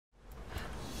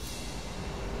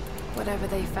Whatever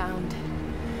they found,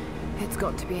 it's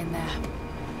got to be in there.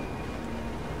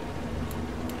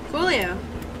 Coolio.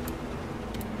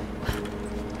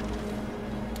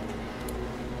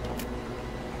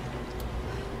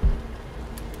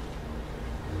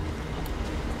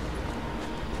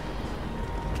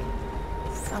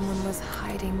 Someone was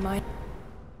hiding my...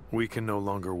 We can no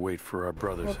longer wait for our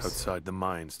brothers Oops. outside the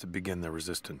mines to begin their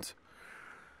resistance.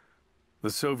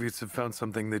 The Soviets have found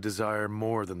something they desire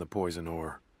more than the poison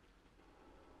ore.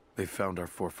 They found our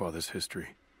forefathers' history,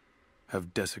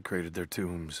 have desecrated their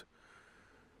tombs.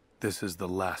 This is the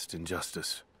last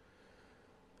injustice.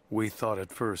 We thought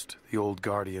at first the old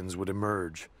guardians would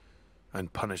emerge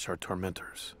and punish our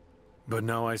tormentors. But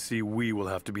now I see we will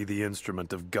have to be the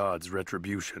instrument of God's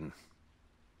retribution.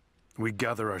 We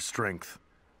gather our strength,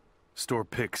 store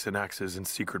picks and axes in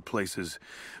secret places.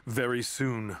 Very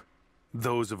soon,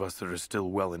 those of us that are still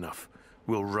well enough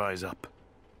will rise up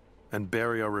and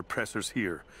bury our repressors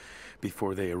here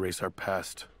before they erase our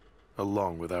past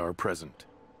along with our present.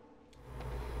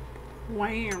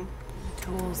 Wow.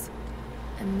 Tools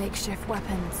and makeshift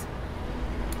weapons.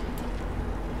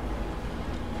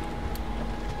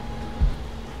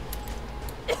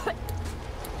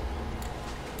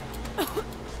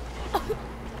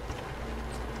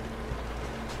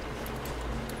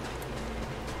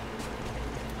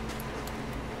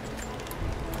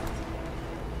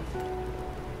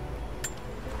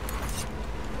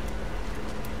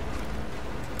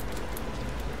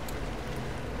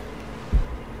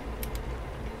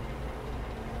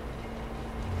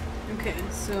 Okay,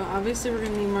 so obviously we're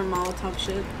gonna need more Molotov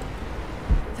shit.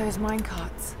 Those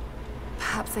minecarts.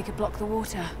 Perhaps they could block the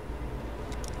water.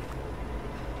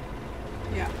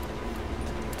 Yeah.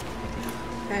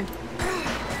 Okay.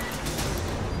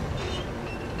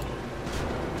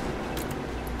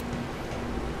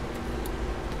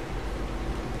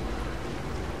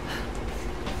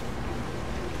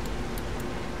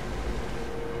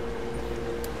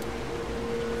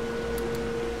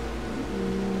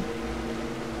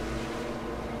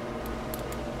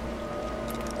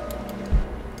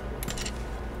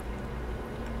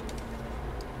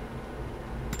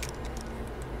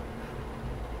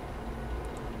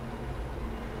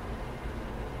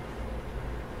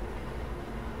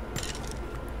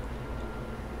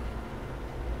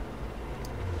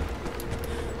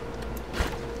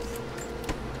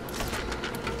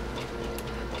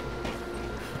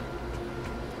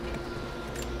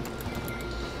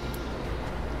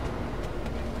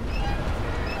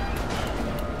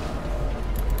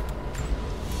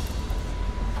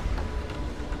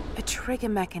 Trigger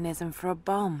mechanism for a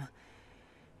bomb.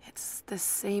 It's the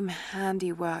same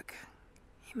handiwork.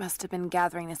 He must have been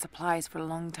gathering the supplies for a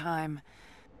long time.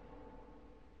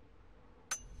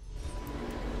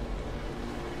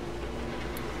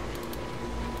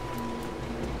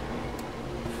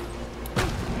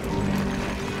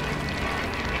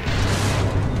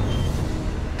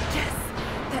 Yes,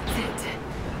 that's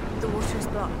it. The water's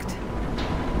blocked.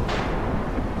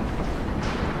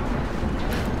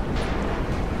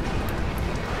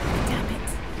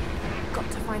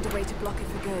 Find a way to block it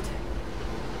for good.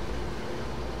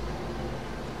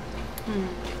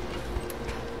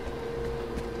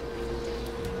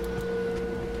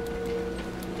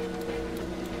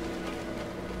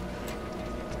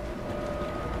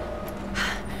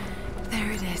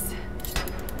 There it is.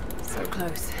 So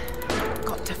close.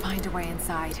 Got to find a way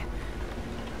inside.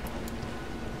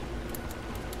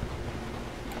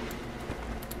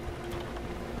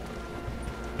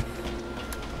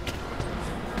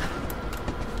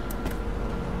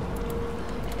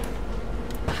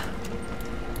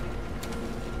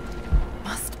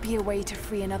 Be a way to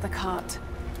free another cart.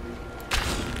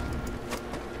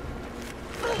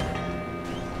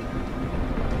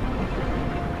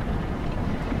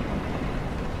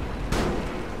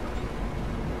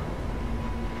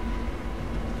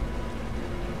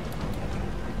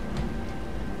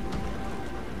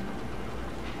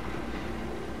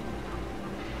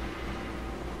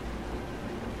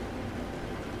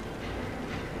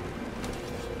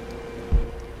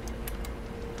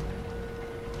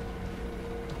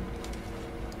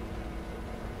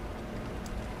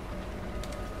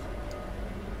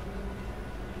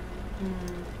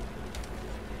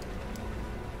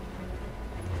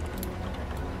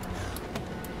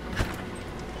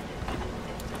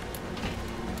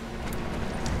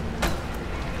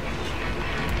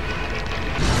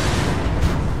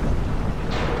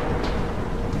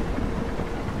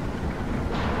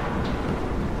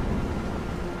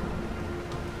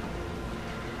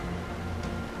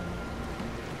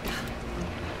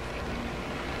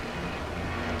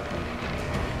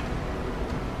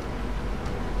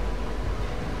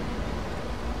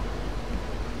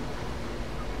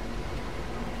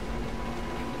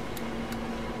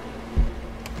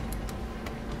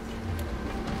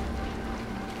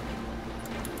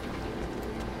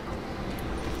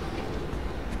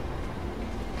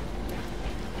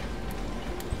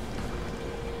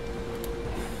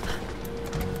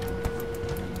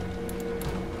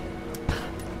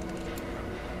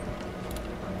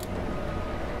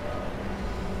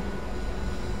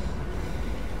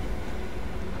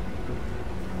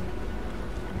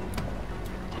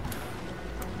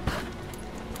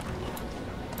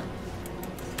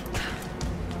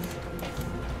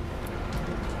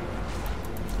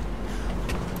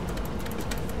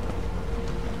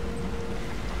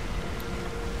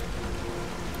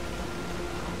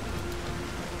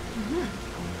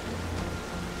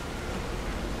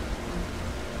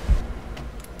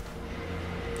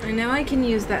 I can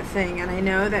use that thing, and I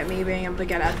know that me being able to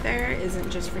get up there isn't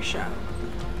just for show.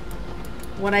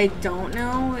 What I don't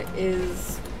know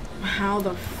is how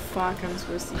the fuck I'm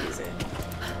supposed to use it.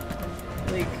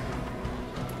 Like,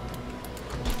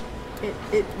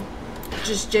 it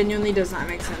just genuinely does not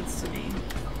make sense to me.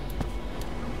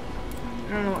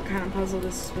 I don't know what kind of puzzle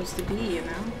this is supposed to be, you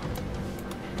know?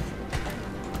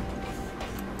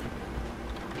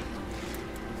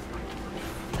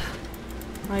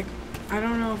 Like, I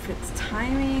don't know if it's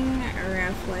timing or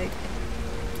if, like,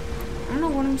 I don't know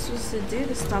what I'm supposed to do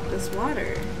to stop this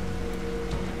water.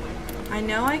 I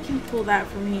know I can pull that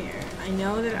from here. I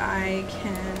know that I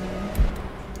can,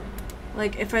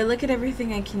 like, if I look at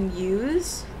everything I can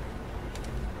use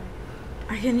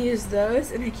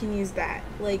those and I can use that.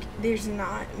 Like, there's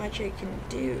not much I can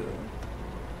do.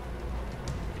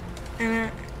 And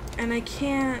I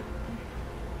can't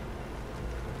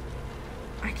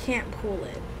pull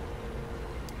it.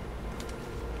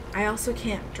 I also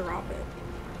can't drop it.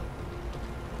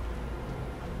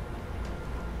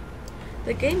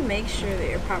 The game makes sure that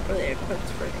you're properly equipped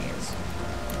for these.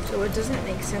 So what doesn't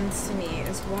make sense to me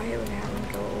is why it would have me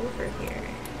go over here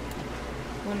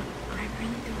when I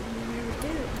really don't know what I would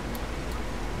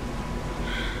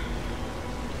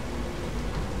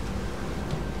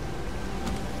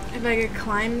do. If I could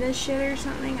climb this shit or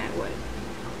something, I would.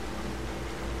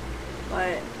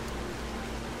 But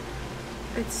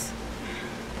it's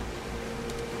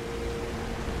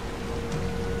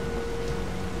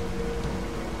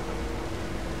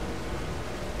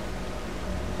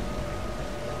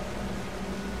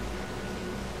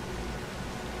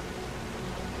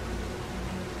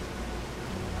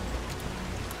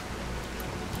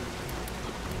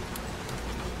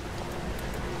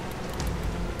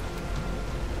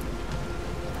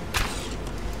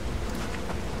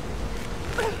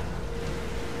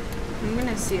I'm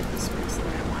gonna see if this works the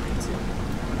way I want it to.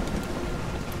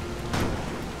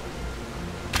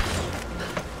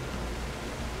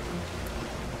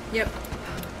 Yep.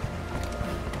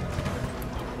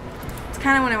 It's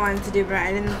kind of what I wanted to do, but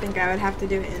I didn't think I would have to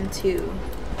do it in two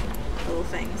little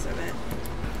things of it.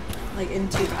 Like in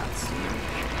two dots.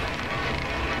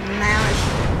 Now it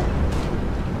should.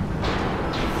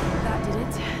 That did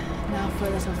it. Now for a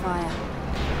little fire.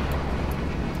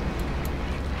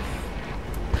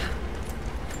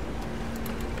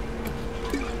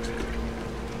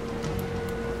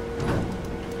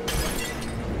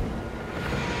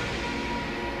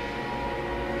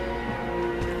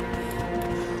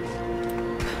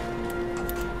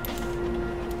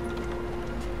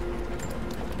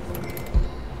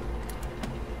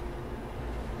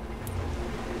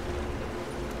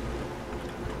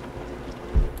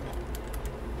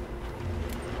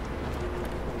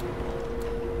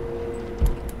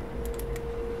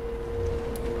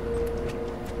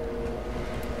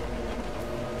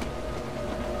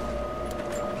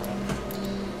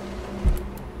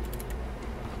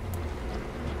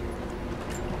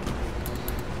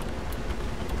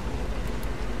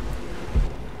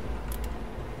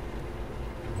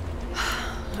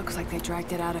 Looks like they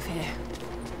dragged it out of here.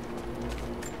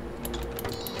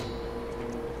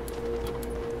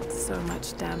 So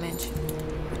much damage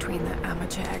between the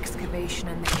amateur excavation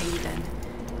and the cave-in.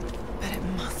 But it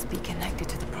must be connected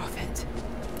to the Prophet.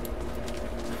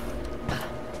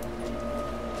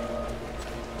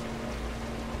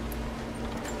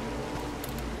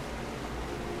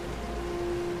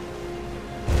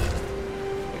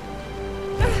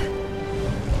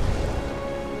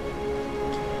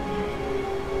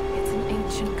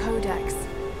 Codex.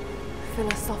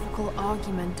 Philosophical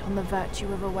argument on the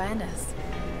virtue of awareness.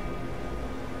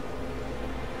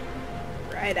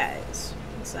 Bright eyes.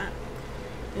 What's that?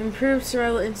 Improve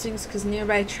survival instincts cause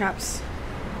nearby traps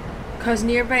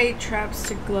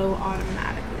to glow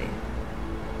automatically.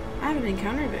 I haven't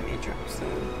encountered any traps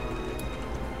though.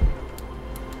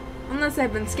 Unless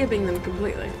I've been skipping them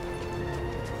completely.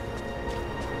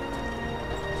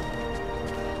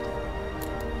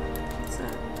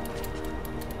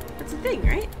 Thing,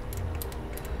 right?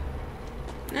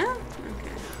 No?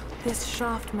 Okay. This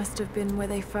shaft must have been where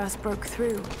they first broke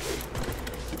through.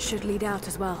 It should lead out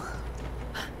as well.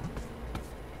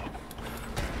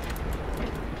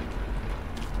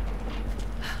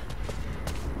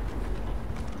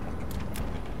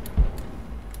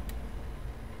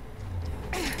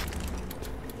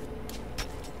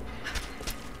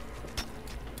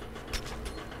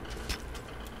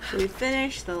 We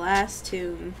finished the last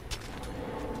tomb.